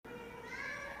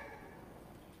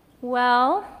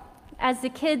Well, as the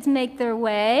kids make their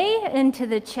way into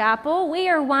the chapel, we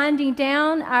are winding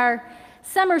down our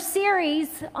summer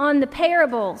series on the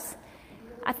parables.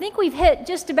 I think we've hit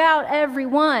just about every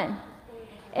one.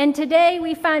 And today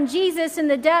we find Jesus in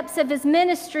the depths of his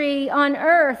ministry on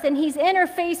earth, and he's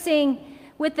interfacing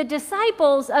with the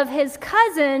disciples of his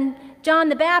cousin, John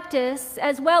the Baptist,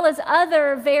 as well as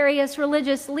other various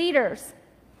religious leaders.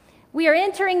 We are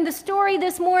entering the story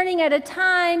this morning at a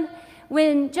time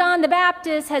when John the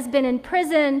Baptist has been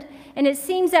imprisoned, and it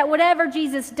seems that whatever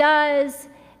Jesus does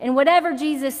and whatever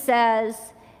Jesus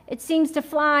says, it seems to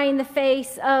fly in the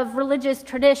face of religious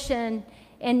tradition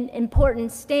and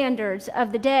important standards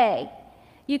of the day.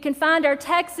 You can find our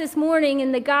text this morning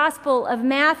in the Gospel of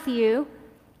Matthew,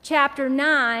 chapter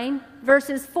 9,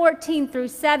 verses 14 through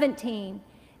 17.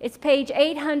 It's page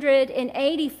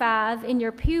 885 in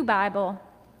your Pew Bible.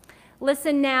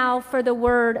 Listen now for the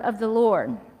word of the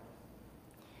Lord.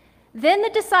 Then the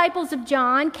disciples of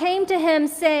John came to him,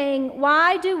 saying,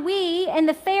 "Why do we and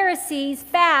the Pharisees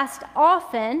fast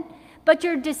often, but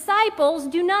your disciples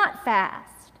do not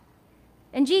fast?"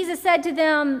 And Jesus said to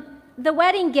them, "The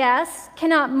wedding guests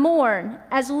cannot mourn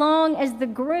as long as the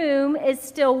groom is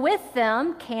still with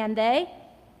them, can they?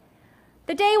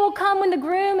 The day will come when the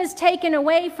groom is taken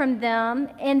away from them,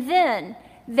 and then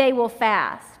they will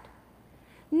fast.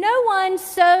 No one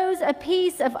sews a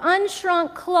piece of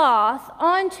unshrunk cloth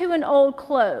onto an old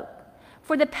cloak,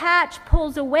 for the patch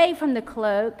pulls away from the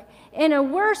cloak, and a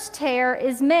worse tear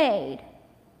is made.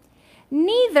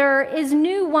 Neither is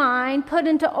new wine put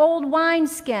into old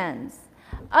wineskins.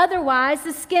 Otherwise,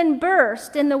 the skin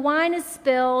bursts, and the wine is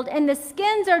spilled, and the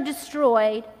skins are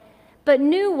destroyed. But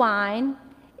new wine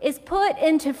is put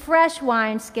into fresh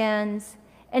wineskins,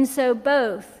 and so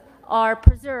both are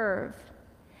preserved."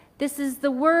 This is the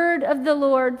word of the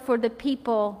Lord for the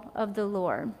people of the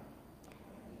Lord.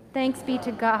 Thanks be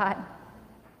to God.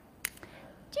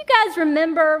 Do you guys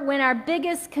remember when our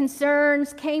biggest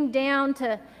concerns came down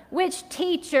to which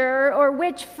teacher or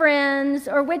which friends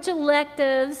or which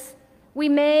electives we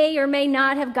may or may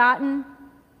not have gotten?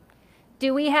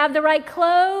 Do we have the right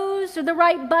clothes or the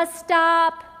right bus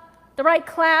stop, the right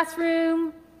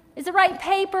classroom? Is the right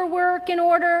paperwork in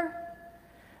order?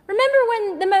 Remember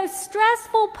when the most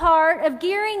stressful part of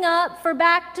gearing up for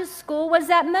back to school was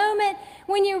that moment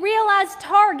when you realized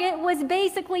Target was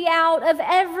basically out of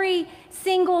every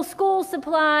single school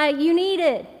supply you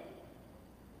needed?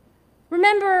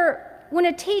 Remember when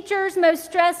a teacher's most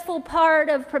stressful part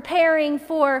of preparing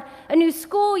for a new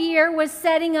school year was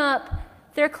setting up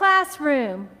their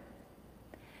classroom?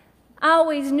 I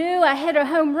always knew I hit a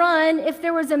home run if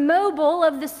there was a mobile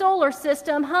of the solar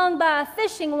system hung by a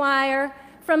fishing wire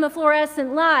from a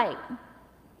fluorescent light.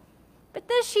 But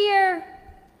this year,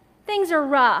 things are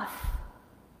rough.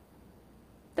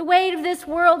 The weight of this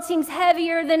world seems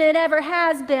heavier than it ever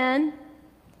has been.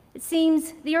 It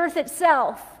seems the earth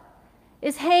itself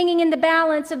is hanging in the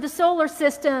balance of the solar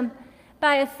system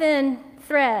by a thin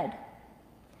thread.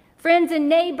 Friends and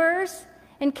neighbors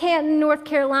in Canton, North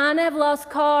Carolina have lost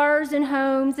cars and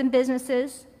homes and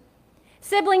businesses.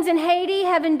 Siblings in Haiti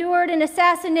have endured an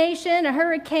assassination, a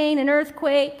hurricane, an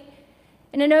earthquake,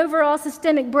 and an overall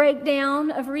systemic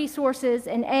breakdown of resources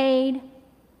and aid.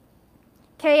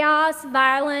 Chaos,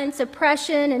 violence,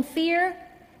 oppression, and fear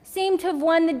seem to have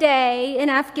won the day in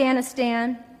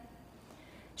Afghanistan.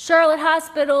 Charlotte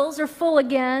hospitals are full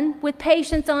again with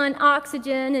patients on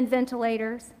oxygen and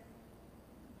ventilators.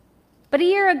 But a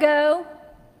year ago,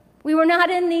 we were not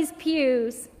in these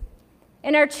pews,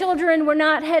 and our children were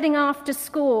not heading off to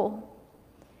school.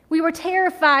 We were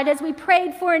terrified as we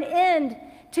prayed for an end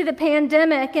to the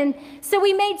pandemic, and so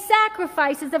we made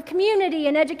sacrifices of community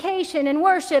and education and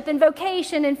worship and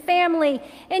vocation and family.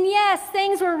 And yes,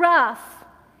 things were rough.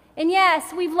 And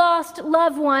yes, we've lost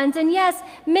loved ones. And yes,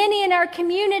 many in our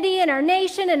community and our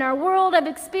nation and our world have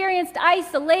experienced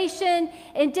isolation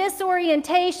and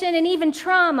disorientation and even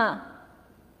trauma.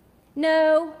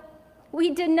 No, we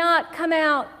did not come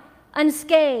out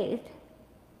unscathed.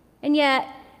 And yet,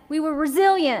 we were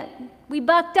resilient. We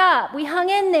bucked up. We hung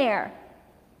in there.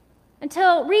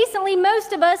 Until recently,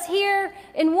 most of us here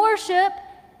in worship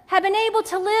have been able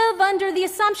to live under the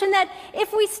assumption that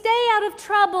if we stay out of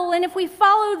trouble and if we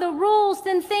follow the rules,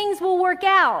 then things will work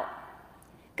out.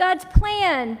 God's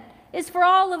plan is for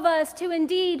all of us to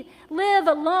indeed live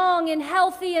a long and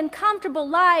healthy and comfortable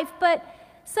life, but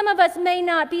some of us may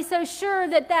not be so sure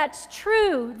that that's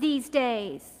true these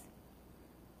days.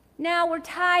 Now we're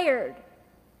tired.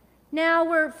 Now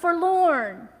we're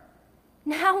forlorn.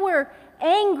 Now we're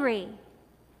angry.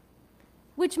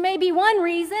 Which may be one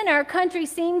reason our country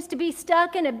seems to be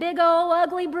stuck in a big old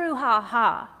ugly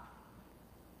brouhaha.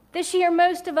 This year,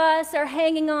 most of us are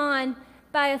hanging on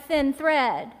by a thin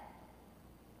thread.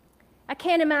 I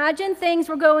can't imagine things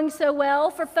were going so well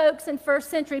for folks in first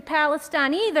century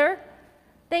Palestine either.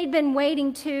 They'd been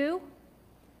waiting too,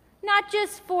 not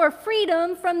just for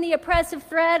freedom from the oppressive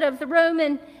threat of the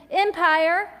Roman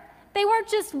Empire. They weren't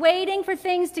just waiting for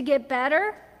things to get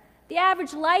better. The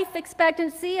average life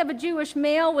expectancy of a Jewish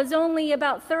male was only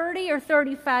about 30 or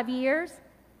 35 years.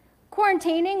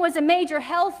 Quarantining was a major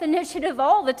health initiative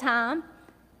all the time.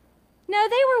 No,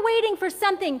 they were waiting for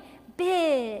something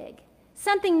big,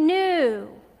 something new,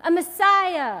 a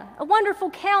Messiah, a wonderful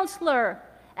counselor,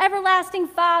 everlasting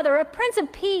Father, a Prince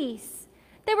of Peace.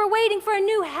 They were waiting for a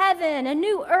new heaven, a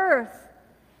new earth,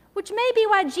 which may be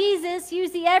why Jesus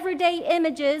used the everyday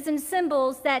images and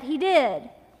symbols that he did.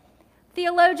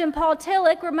 Theologian Paul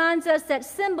Tillich reminds us that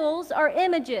symbols are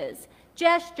images,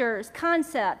 gestures,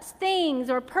 concepts, things,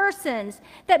 or persons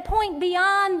that point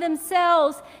beyond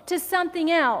themselves to something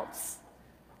else.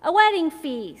 A wedding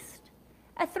feast,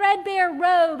 a threadbare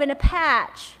robe and a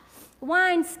patch,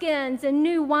 wineskins and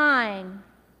new wine.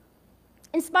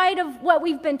 In spite of what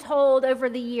we've been told over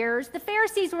the years, the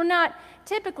Pharisees were not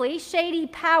typically shady,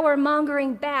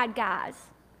 power-mongering bad guys.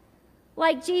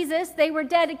 Like Jesus, they were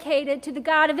dedicated to the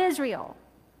God of Israel.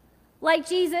 Like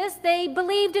Jesus, they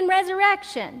believed in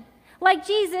resurrection. Like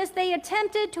Jesus, they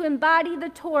attempted to embody the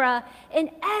Torah in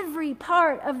every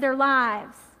part of their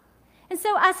lives. And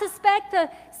so I suspect the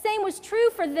same was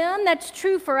true for them that's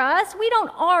true for us. We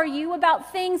don't argue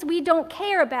about things we don't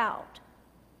care about.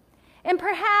 And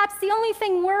perhaps the only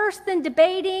thing worse than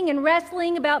debating and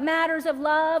wrestling about matters of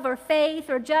love or faith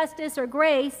or justice or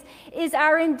grace is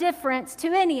our indifference to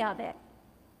any of it.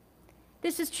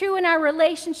 This is true in our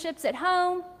relationships at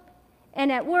home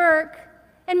and at work,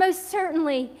 and most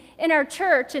certainly in our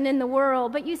church and in the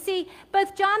world. But you see,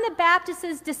 both John the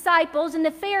Baptist's disciples and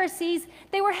the Pharisees,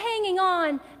 they were hanging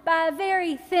on by a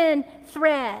very thin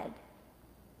thread.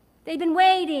 They'd been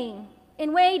waiting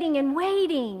and waiting and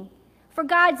waiting for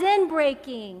God's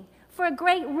inbreaking, for a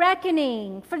great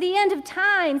reckoning, for the end of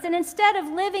times. And instead of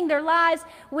living their lives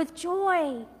with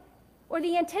joy or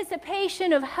the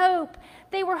anticipation of hope,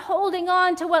 they were holding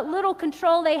on to what little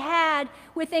control they had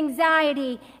with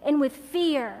anxiety and with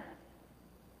fear.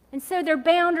 And so their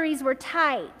boundaries were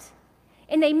tight,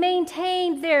 and they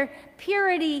maintained their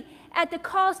purity at the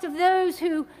cost of those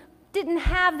who didn't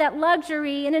have that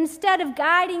luxury. And instead of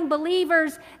guiding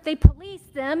believers, they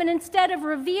policed them. And instead of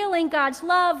revealing God's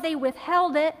love, they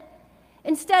withheld it.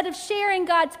 Instead of sharing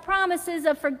God's promises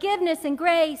of forgiveness and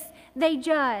grace, they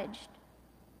judged.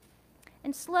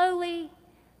 And slowly,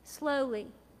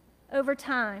 over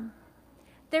time,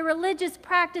 their religious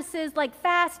practices like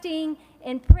fasting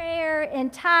and prayer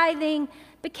and tithing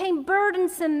became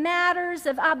burdensome matters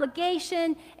of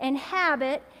obligation and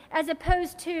habit, as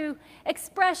opposed to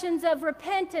expressions of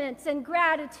repentance and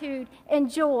gratitude and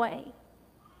joy.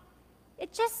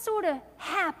 It just sort of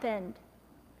happened,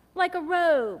 like a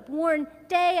robe worn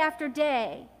day after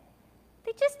day.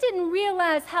 They just didn't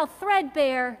realize how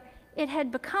threadbare it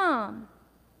had become.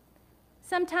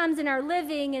 Sometimes in our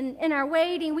living and in our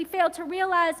waiting, we fail to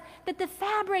realize that the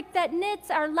fabric that knits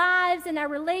our lives and our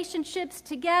relationships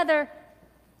together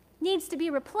needs to be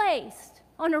replaced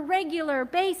on a regular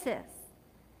basis.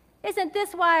 Isn't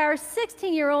this why our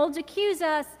 16-year-olds accuse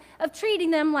us of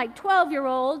treating them like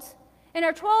 12-year-olds, and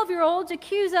our 12-year-olds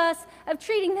accuse us of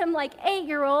treating them like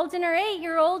 8-year-olds, and our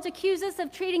 8-year-olds accuse us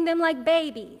of treating them like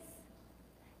babies?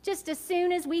 Just as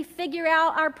soon as we figure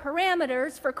out our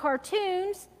parameters for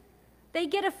cartoons, they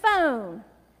get a phone.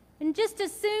 And just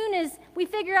as soon as we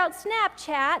figure out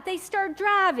Snapchat, they start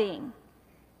driving.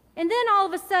 And then all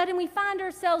of a sudden, we find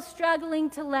ourselves struggling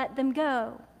to let them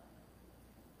go.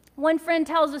 One friend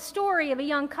tells a story of a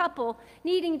young couple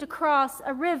needing to cross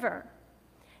a river.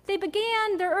 They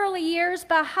began their early years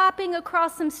by hopping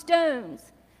across some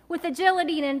stones with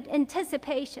agility and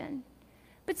anticipation.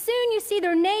 But soon, you see,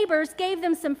 their neighbors gave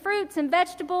them some fruits and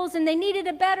vegetables, and they needed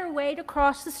a better way to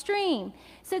cross the stream.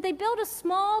 So they built a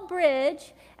small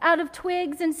bridge out of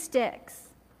twigs and sticks.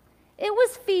 It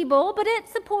was feeble, but it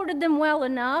supported them well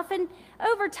enough. And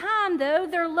over time, though,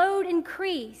 their load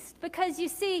increased because, you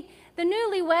see, the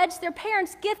newlyweds, their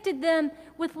parents gifted them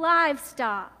with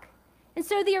livestock. And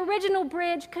so the original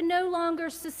bridge could no longer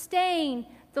sustain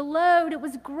the load. It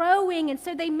was growing, and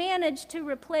so they managed to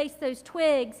replace those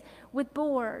twigs with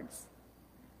boards.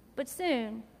 But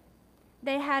soon,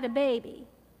 they had a baby.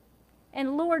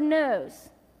 And Lord knows,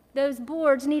 those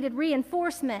boards needed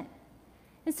reinforcement.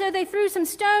 And so they threw some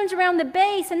stones around the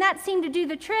base, and that seemed to do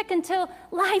the trick until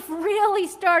life really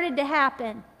started to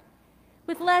happen.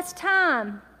 With less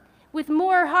time, with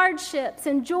more hardships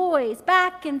and joys,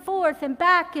 back and forth and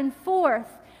back and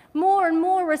forth, more and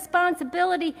more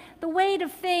responsibility, the weight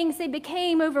of things, they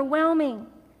became overwhelming.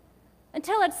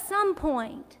 Until at some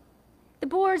point, the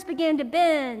boards began to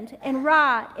bend and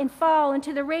rot and fall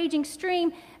into the raging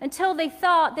stream until they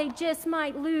thought they just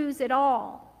might lose it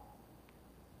all.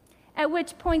 At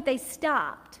which point they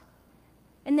stopped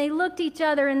and they looked each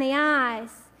other in the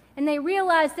eyes and they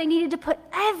realized they needed to put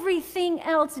everything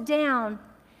else down.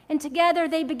 And together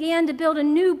they began to build a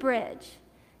new bridge.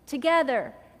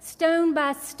 Together, stone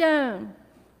by stone,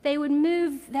 they would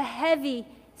move the heavy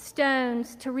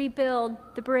stones to rebuild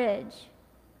the bridge.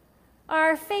 Are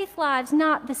our faith lives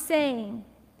not the same?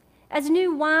 As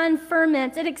new wine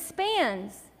ferments, it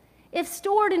expands. If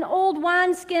stored in old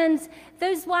wineskins,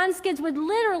 those wineskins would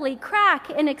literally crack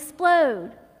and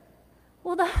explode.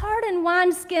 Well, the hardened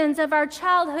wineskins of our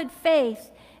childhood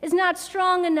faith is not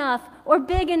strong enough or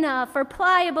big enough or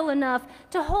pliable enough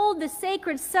to hold the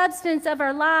sacred substance of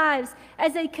our lives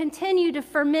as they continue to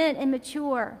ferment and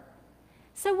mature.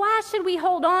 So why should we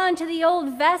hold on to the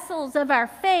old vessels of our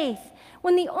faith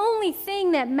when the only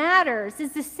thing that matters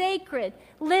is the sacred,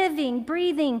 living,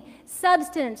 breathing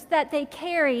substance that they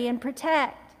carry and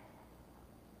protect?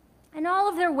 And all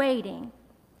of their waiting,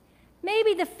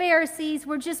 maybe the Pharisees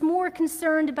were just more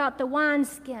concerned about the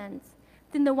wineskins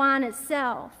than the wine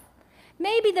itself.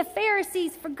 Maybe the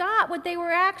Pharisees forgot what they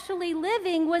were actually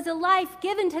living was a life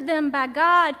given to them by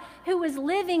God who was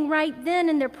living right then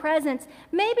in their presence.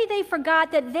 Maybe they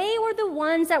forgot that they were the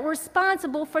ones that were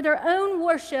responsible for their own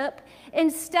worship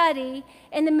and study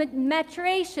and the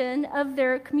maturation of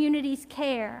their community's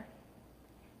care.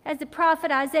 As the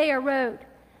prophet Isaiah wrote,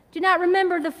 "Do not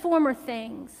remember the former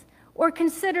things or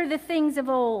consider the things of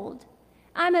old.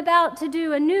 I'm about to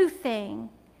do a new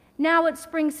thing. Now it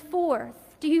springs forth.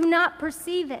 Do you not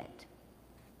perceive it?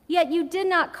 Yet you did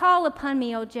not call upon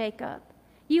me, O Jacob.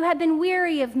 You have been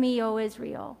weary of me, O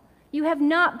Israel. You have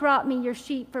not brought me your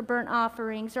sheep for burnt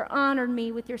offerings or honored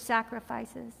me with your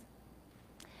sacrifices."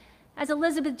 As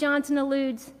Elizabeth Johnson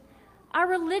alludes, our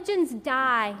religions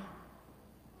die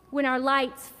when our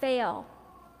lights fail.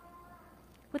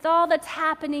 With all that's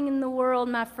happening in the world,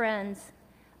 my friends,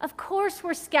 of course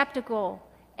we're skeptical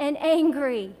and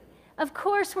angry. Of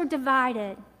course we're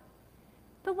divided.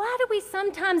 But why do we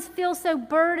sometimes feel so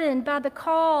burdened by the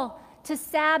call to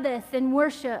Sabbath and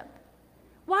worship?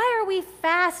 Why are we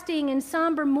fasting in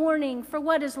somber mourning for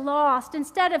what is lost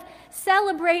instead of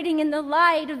celebrating in the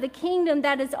light of the kingdom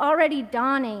that is already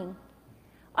dawning?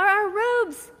 Are our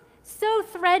robes so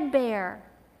threadbare?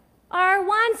 Are our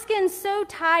wineskins so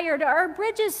tired? Are our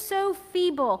bridges so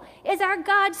feeble? Is our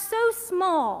God so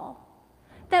small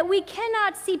that we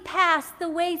cannot see past the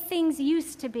way things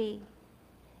used to be?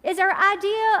 Is our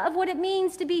idea of what it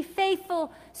means to be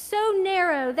faithful so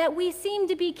narrow that we seem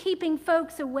to be keeping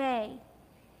folks away?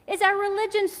 Is our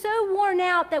religion so worn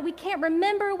out that we can't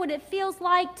remember what it feels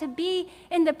like to be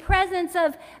in the presence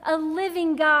of a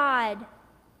living God?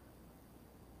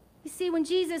 You see, when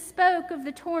Jesus spoke of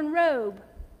the torn robe,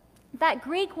 that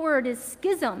Greek word is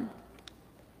schism.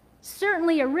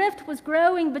 Certainly a rift was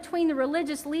growing between the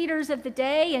religious leaders of the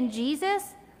day and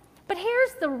Jesus. But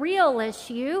here's the real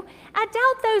issue. I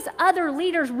doubt those other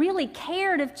leaders really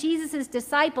cared if Jesus'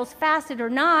 disciples fasted or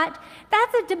not.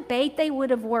 That's a debate they would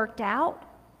have worked out.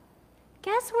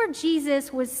 Guess where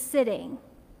Jesus was sitting?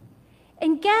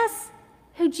 And guess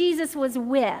who Jesus was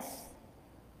with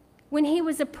when he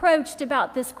was approached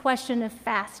about this question of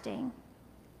fasting?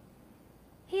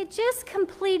 He had just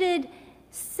completed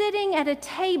sitting at a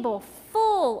table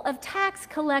full of tax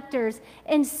collectors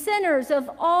and sinners of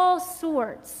all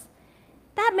sorts.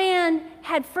 That man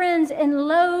had friends in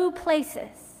low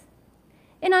places.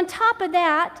 And on top of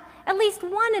that, at least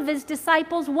one of his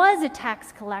disciples was a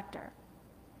tax collector.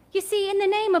 You see, in the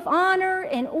name of honor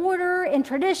and order and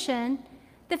tradition,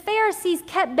 the Pharisees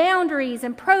kept boundaries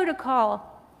and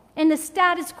protocol and the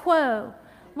status quo,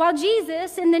 while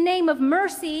Jesus, in the name of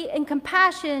mercy and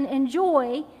compassion and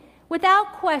joy,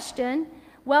 without question,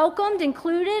 welcomed,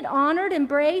 included, honored,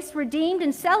 embraced, redeemed,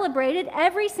 and celebrated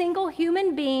every single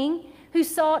human being who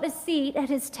sought a seat at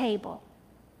his table.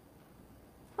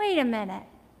 Wait a minute.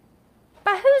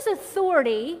 By whose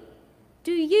authority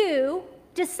do you,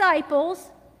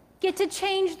 disciples, get to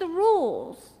change the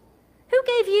rules? Who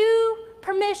gave you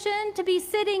permission to be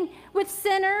sitting with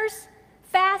sinners,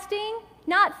 fasting,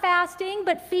 not fasting,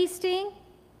 but feasting?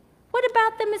 What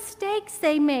about the mistakes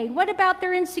they made? What about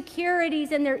their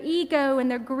insecurities and their ego and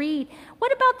their greed?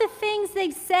 What about the things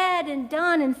they said and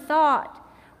done and thought?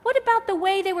 What about the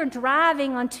way they were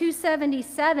driving on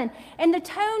 277 and the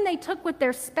tone they took with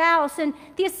their spouse and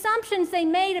the assumptions they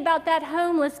made about that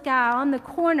homeless guy on the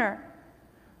corner?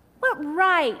 What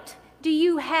right do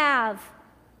you have?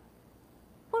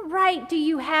 What right do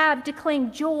you have to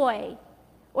claim joy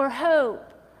or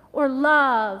hope or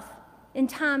love in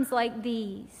times like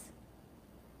these?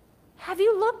 Have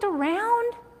you looked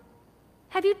around?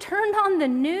 Have you turned on the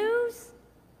news?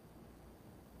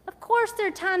 Of course, there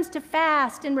are times to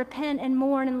fast and repent and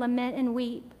mourn and lament and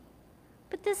weep.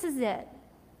 But this is it.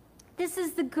 This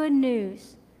is the good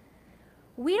news.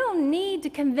 We don't need to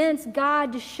convince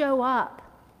God to show up.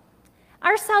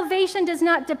 Our salvation does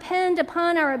not depend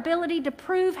upon our ability to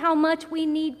prove how much we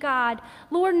need God.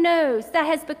 Lord knows that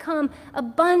has become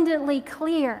abundantly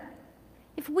clear.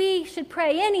 If we should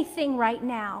pray anything right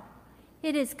now,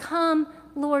 it is, "Come,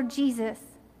 Lord Jesus."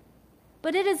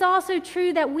 But it is also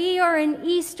true that we are an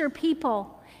Easter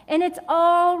people, and it's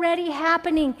already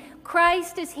happening.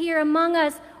 Christ is here among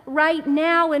us right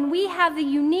now, and we have the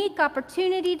unique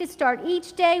opportunity to start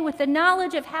each day with the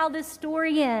knowledge of how this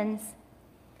story ends.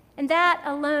 And that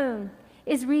alone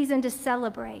is reason to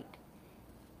celebrate.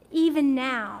 Even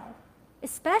now,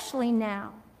 especially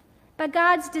now, by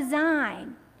God's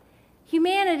design,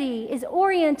 humanity is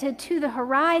oriented to the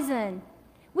horizon.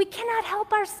 We cannot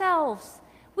help ourselves.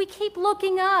 We keep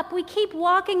looking up. We keep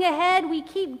walking ahead. We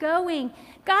keep going.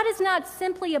 God is not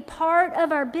simply a part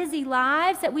of our busy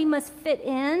lives that we must fit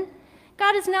in.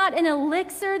 God is not an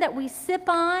elixir that we sip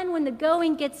on when the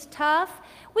going gets tough.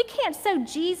 We can't sew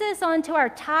Jesus onto our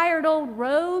tired old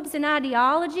robes and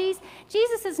ideologies.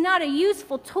 Jesus is not a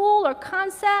useful tool or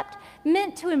concept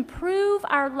meant to improve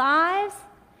our lives.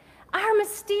 Our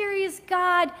mysterious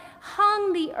God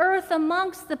hung the earth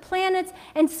amongst the planets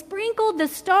and sprinkled the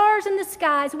stars in the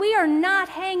skies. We are not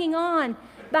hanging on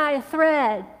by a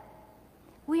thread.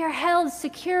 We are held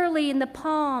securely in the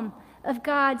palm of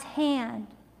God's hand.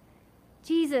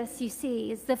 Jesus, you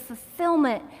see, is the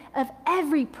fulfillment of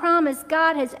every promise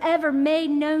God has ever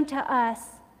made known to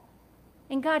us.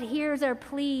 And God hears our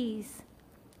pleas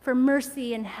for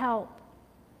mercy and help.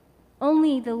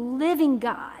 Only the living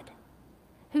God,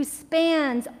 who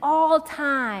spans all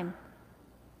time,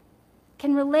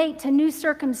 can relate to new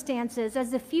circumstances as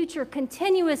the future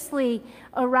continuously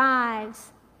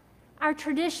arrives. Our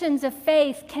traditions of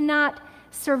faith cannot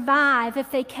survive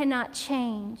if they cannot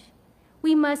change.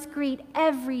 We must greet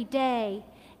every day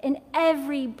and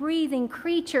every breathing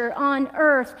creature on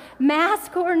earth,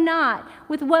 mask or not,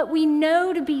 with what we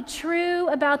know to be true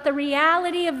about the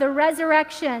reality of the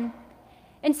resurrection.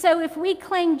 And so if we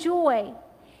claim joy,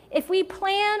 if we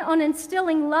plan on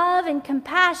instilling love and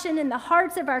compassion in the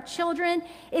hearts of our children,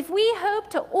 if we hope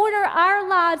to order our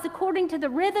lives according to the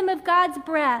rhythm of God's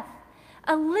breath,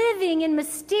 a living and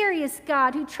mysterious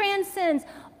God who transcends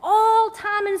all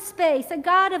time and space, a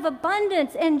God of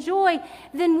abundance and joy,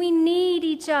 then we need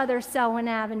each other, Selwyn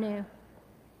Avenue.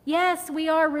 Yes, we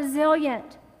are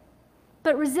resilient,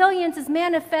 but resilience is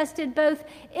manifested both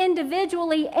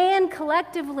individually and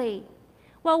collectively.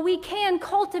 While we can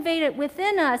cultivate it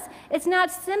within us, it's not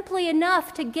simply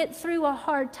enough to get through a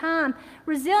hard time.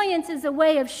 Resilience is a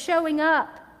way of showing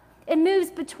up. It moves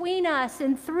between us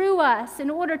and through us in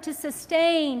order to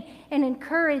sustain and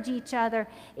encourage each other.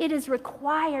 It is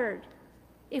required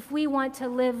if we want to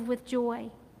live with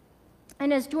joy.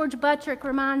 And as George Buttrick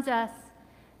reminds us,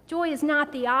 joy is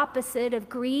not the opposite of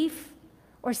grief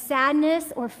or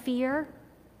sadness or fear.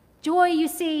 Joy, you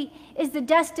see, is the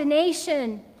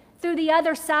destination through the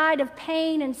other side of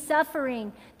pain and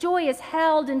suffering. Joy is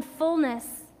held in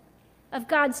fullness of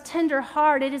God's tender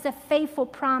heart. It is a faithful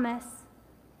promise.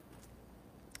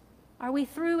 Are we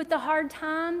through with the hard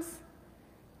times?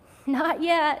 Not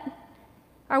yet.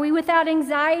 Are we without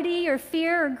anxiety or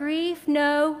fear or grief?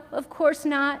 No, of course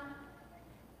not.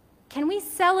 Can we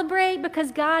celebrate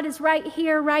because God is right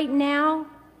here, right now?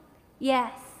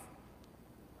 Yes.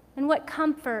 And what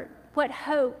comfort, what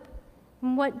hope,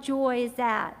 and what joy is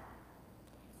that?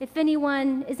 If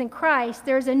anyone is in Christ,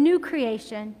 there is a new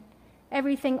creation.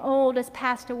 Everything old has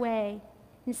passed away,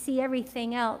 and see,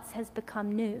 everything else has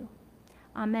become new.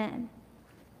 Amen.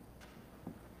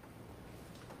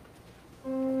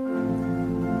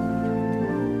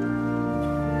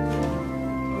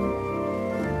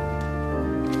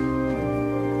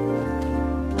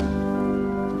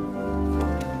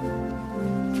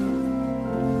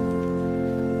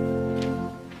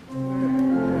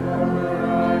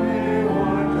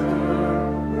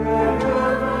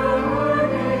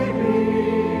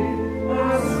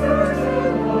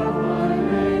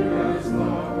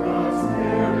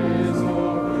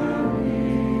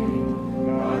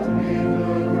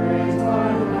 Grace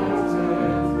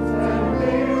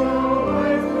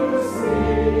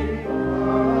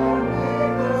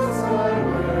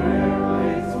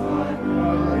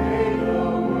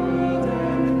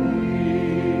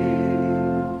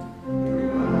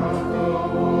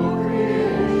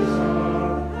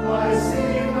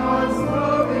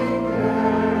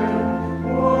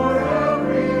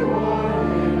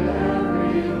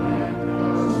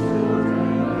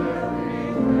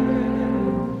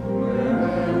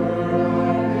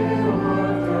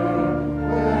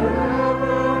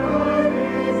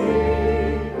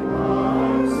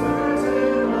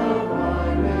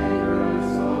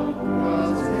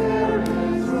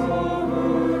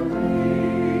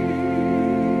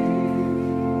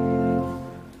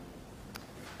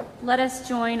let us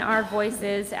join our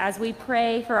voices as we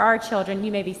pray for our children.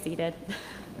 You may be seated.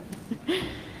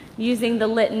 Using the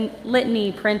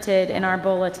litany printed in our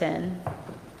bulletin.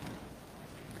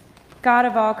 God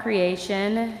of all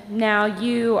creation, now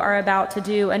you are about to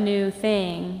do a new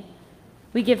thing.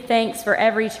 We give thanks for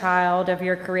every child of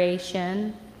your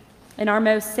creation and our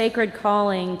most sacred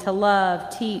calling to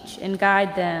love, teach, and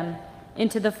guide them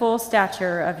into the full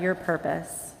stature of your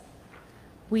purpose.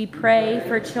 We pray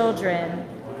for children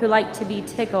who like to be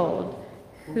tickled,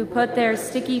 who put their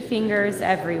sticky fingers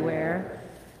everywhere,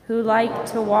 who like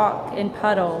to walk in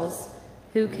puddles,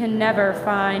 who can never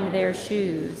find their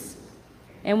shoes.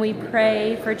 And we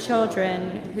pray for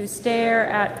children who stare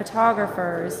at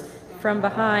photographers from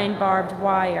behind barbed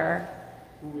wire,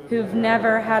 who've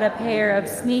never had a pair of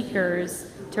sneakers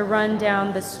to run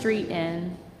down the street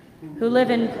in, who live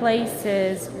in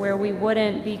places where we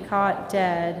wouldn't be caught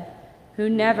dead, who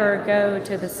never go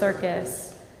to the circus,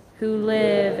 who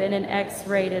live in an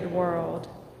X-rated world.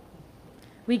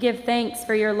 We give thanks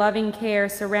for your loving care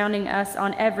surrounding us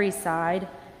on every side,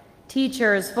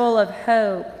 teachers full of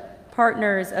hope,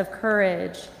 partners of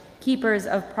courage, keepers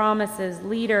of promises,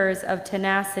 leaders of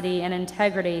tenacity and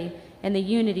integrity in the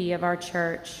unity of our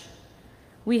church.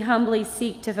 We humbly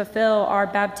seek to fulfill our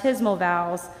baptismal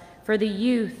vows for the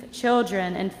youth,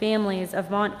 children, and families of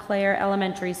Montclair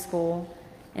Elementary School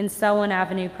and Selwyn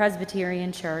Avenue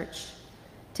Presbyterian Church.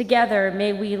 Together,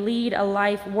 may we lead a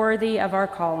life worthy of our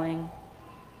calling.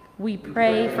 We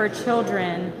pray for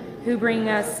children who bring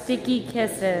us sticky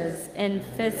kisses and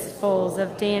fistfuls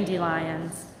of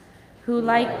dandelions, who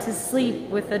like to sleep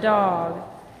with the dog,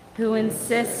 who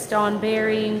insist on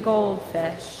burying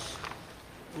goldfish,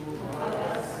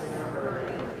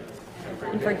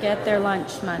 and forget their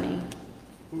lunch money,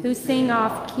 who sing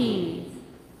off key,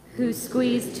 who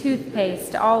squeeze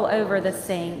toothpaste all over the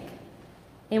sink.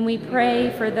 And we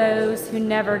pray for those who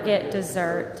never get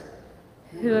dessert,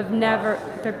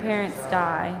 their parents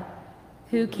die,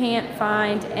 who can't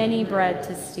find any bread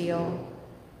to steal,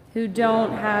 who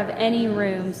don't have any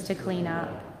rooms to clean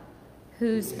up,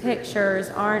 whose pictures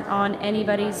aren't on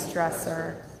anybody's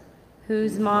dresser,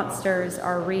 whose monsters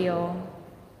are real.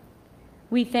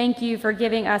 We thank you for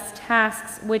giving us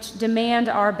tasks which demand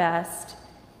our best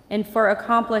and for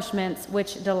accomplishments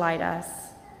which delight us.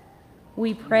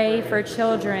 We pray for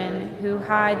children who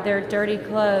hide their dirty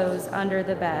clothes under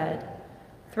the bed,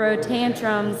 throw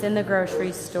tantrums in the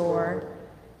grocery store,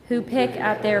 who pick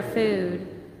at their food,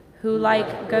 who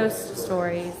like ghost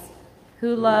stories,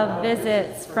 who love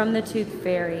visits from the tooth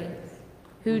fairy,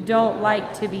 who don't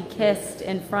like to be kissed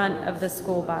in front of the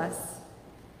school bus.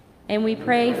 And we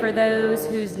pray for those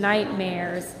whose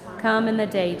nightmares come in the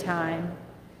daytime,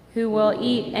 who will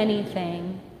eat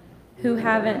anything, who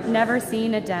haven't never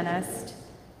seen a dentist,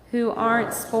 who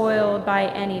aren't spoiled by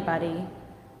anybody,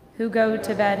 who go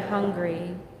to bed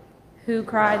hungry, who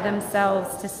cry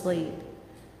themselves to sleep,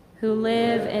 who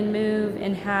live and move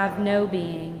and have no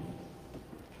being.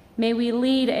 May we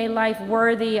lead a life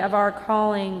worthy of our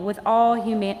calling with all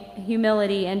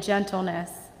humility and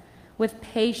gentleness, with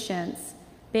patience,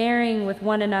 bearing with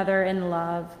one another in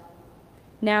love.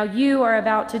 Now you are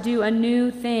about to do a new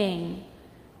thing.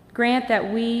 Grant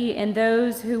that we and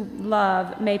those who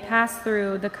love may pass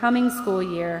through the coming school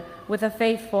year with a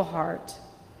faithful heart.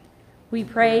 We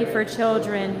pray for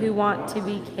children who want to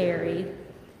be carried.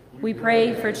 We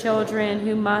pray for children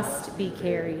who must be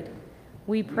carried.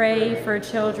 We pray for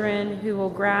children who will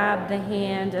grab the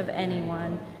hand of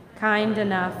anyone kind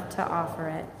enough to offer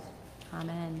it.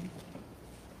 Amen.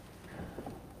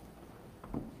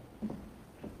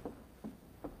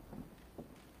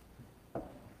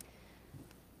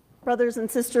 Brothers and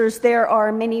sisters, there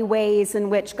are many ways in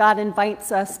which God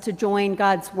invites us to join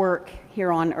God's work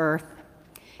here on earth.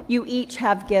 You each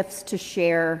have gifts to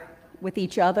share with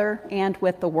each other and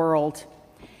with the world.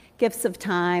 Gifts of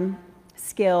time,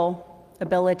 skill,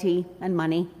 ability, and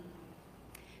money.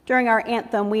 During our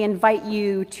anthem, we invite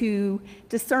you to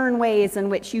discern ways in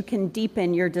which you can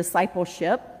deepen your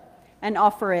discipleship and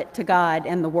offer it to God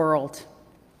and the world.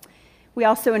 We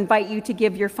also invite you to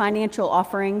give your financial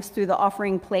offerings through the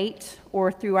offering plate or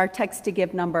through our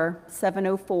text-to-give number,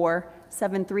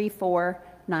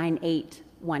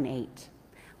 704-734-9818.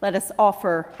 Let us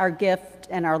offer our gift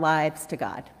and our lives to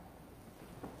God.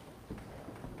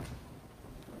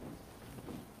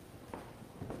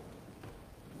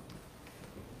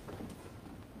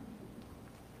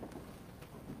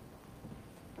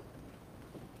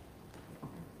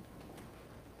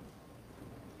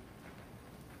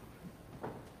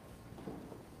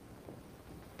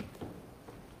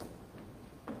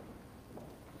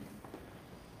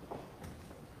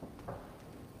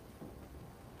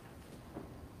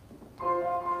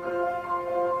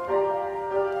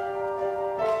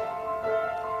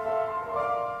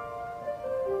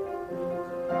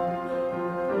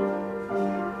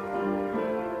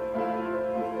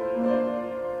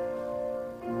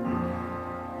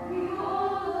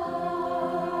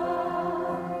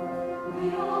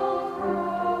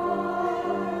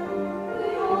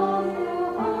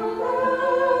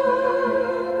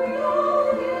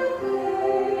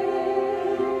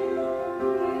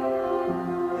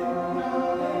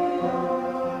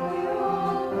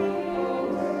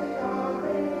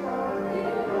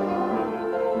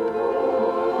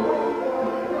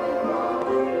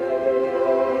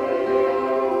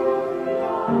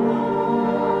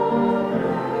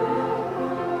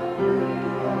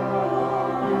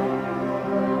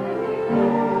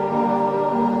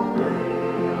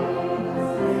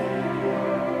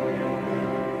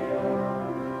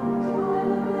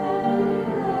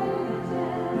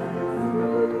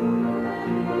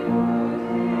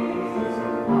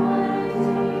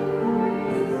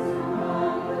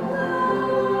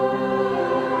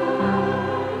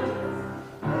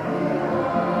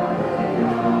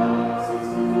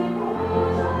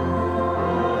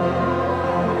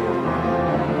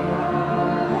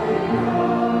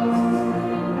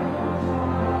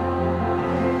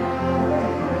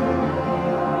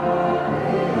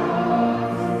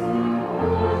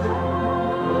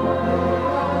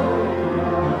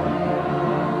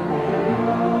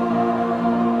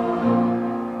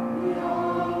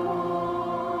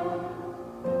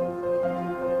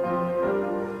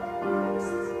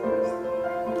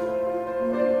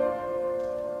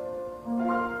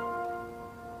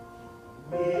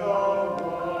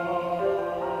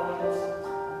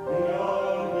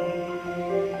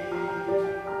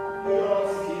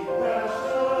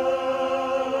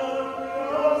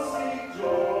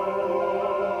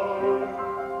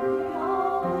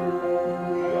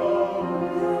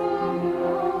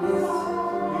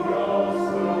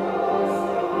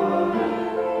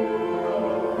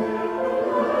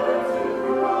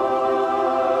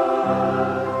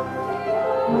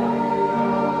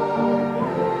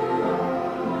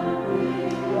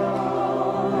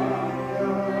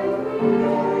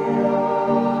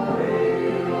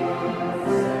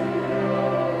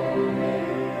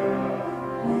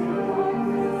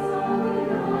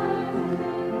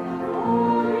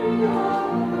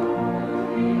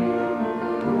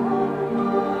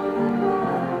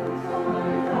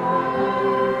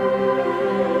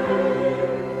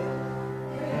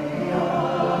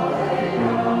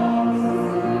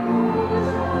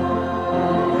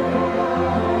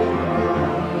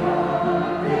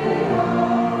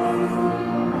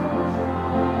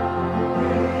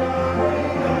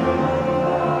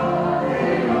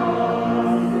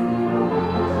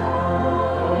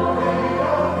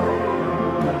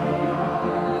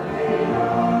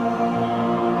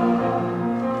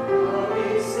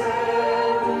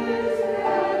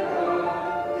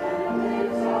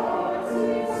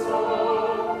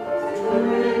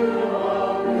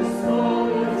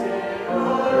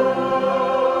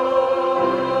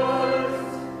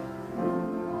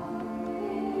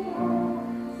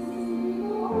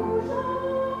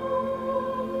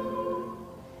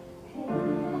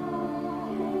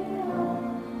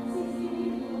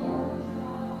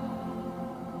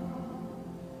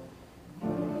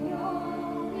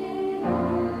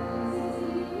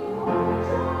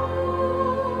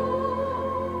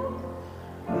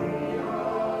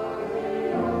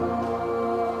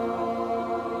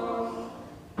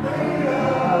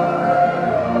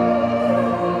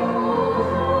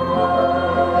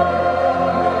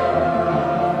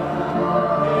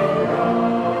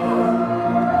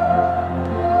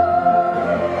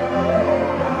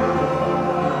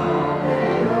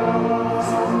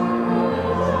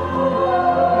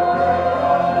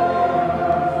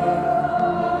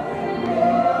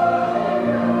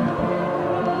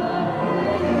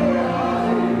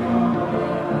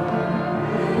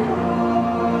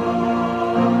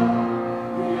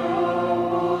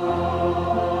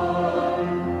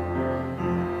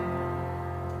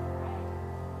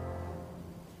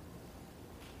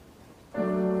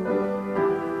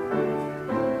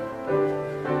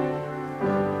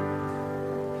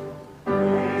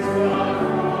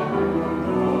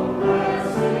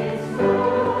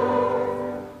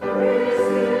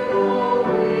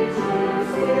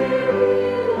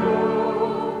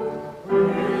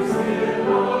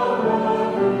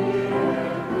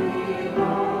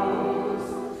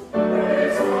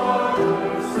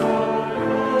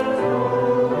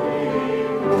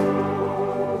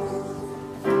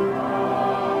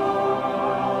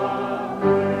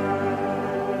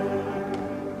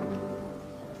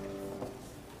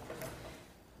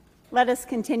 Let us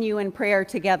continue in prayer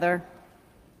together.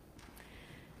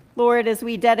 Lord, as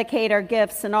we dedicate our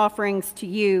gifts and offerings to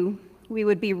you, we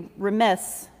would be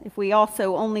remiss if we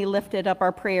also only lifted up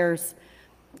our prayers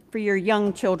for your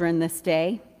young children this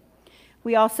day.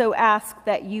 We also ask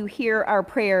that you hear our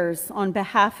prayers on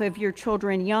behalf of your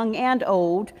children, young and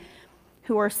old,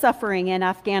 who are suffering in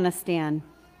Afghanistan,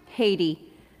 Haiti,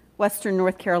 Western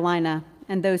North Carolina,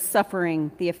 and those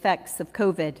suffering the effects of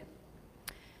COVID,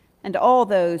 and all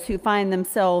those who find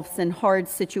themselves in hard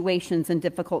situations and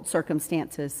difficult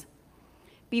circumstances.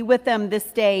 Be with them this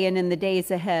day and in the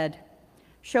days ahead.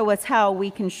 Show us how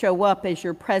we can show up as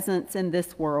your presence in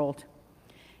this world.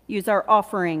 Use our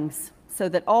offerings so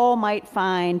that all might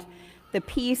find the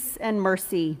peace and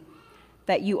mercy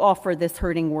that you offer this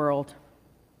hurting world.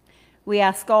 We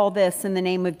ask all this in the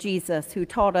name of Jesus, who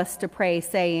taught us to pray,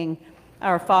 saying,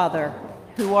 Our Father,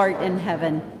 who art in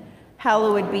heaven,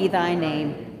 hallowed be thy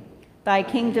name. Thy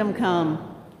kingdom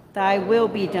come, thy will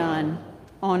be done,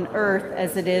 on earth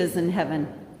as it is in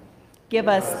heaven. Give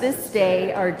us this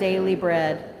day our daily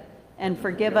bread, and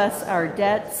forgive us our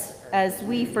debts as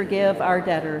we forgive our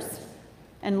debtors.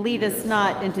 And lead us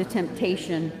not into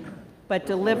temptation, but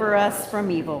deliver us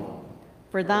from evil.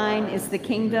 For thine is the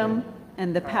kingdom,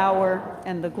 and the power,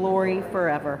 and the glory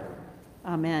forever.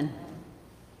 Amen.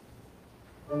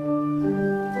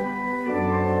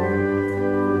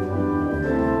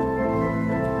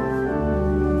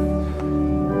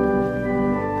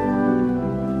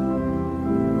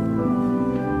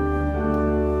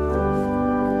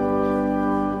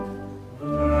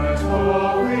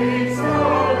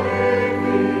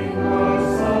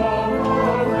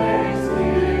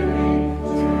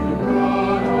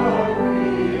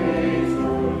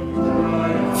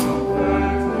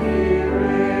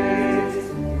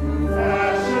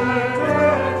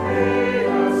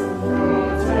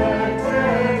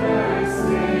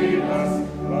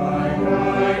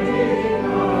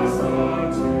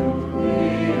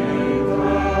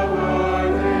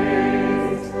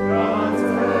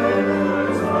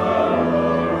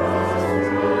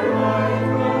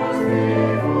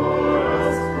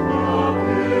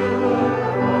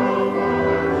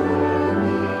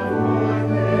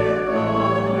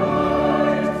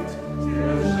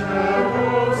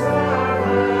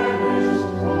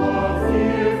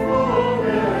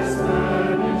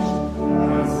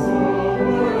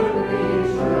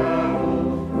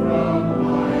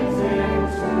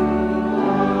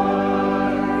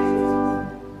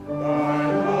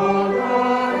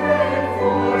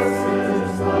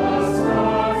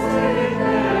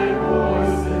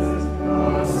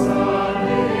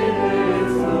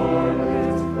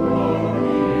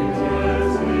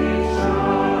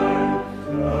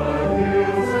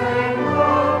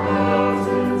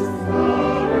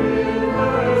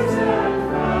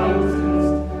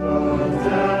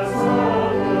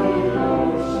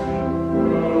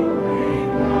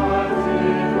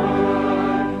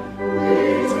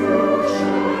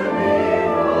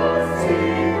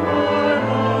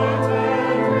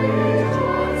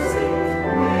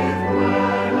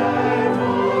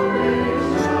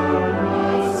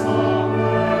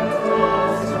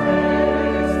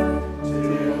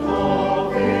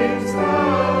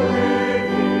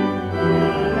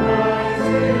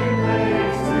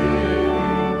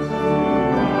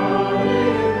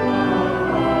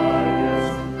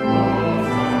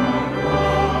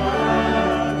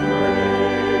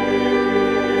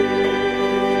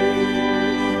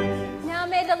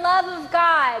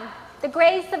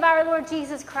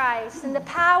 Jesus Christ and the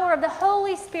power of the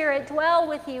Holy Spirit dwell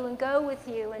with you and go with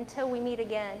you until we meet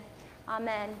again.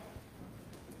 Amen.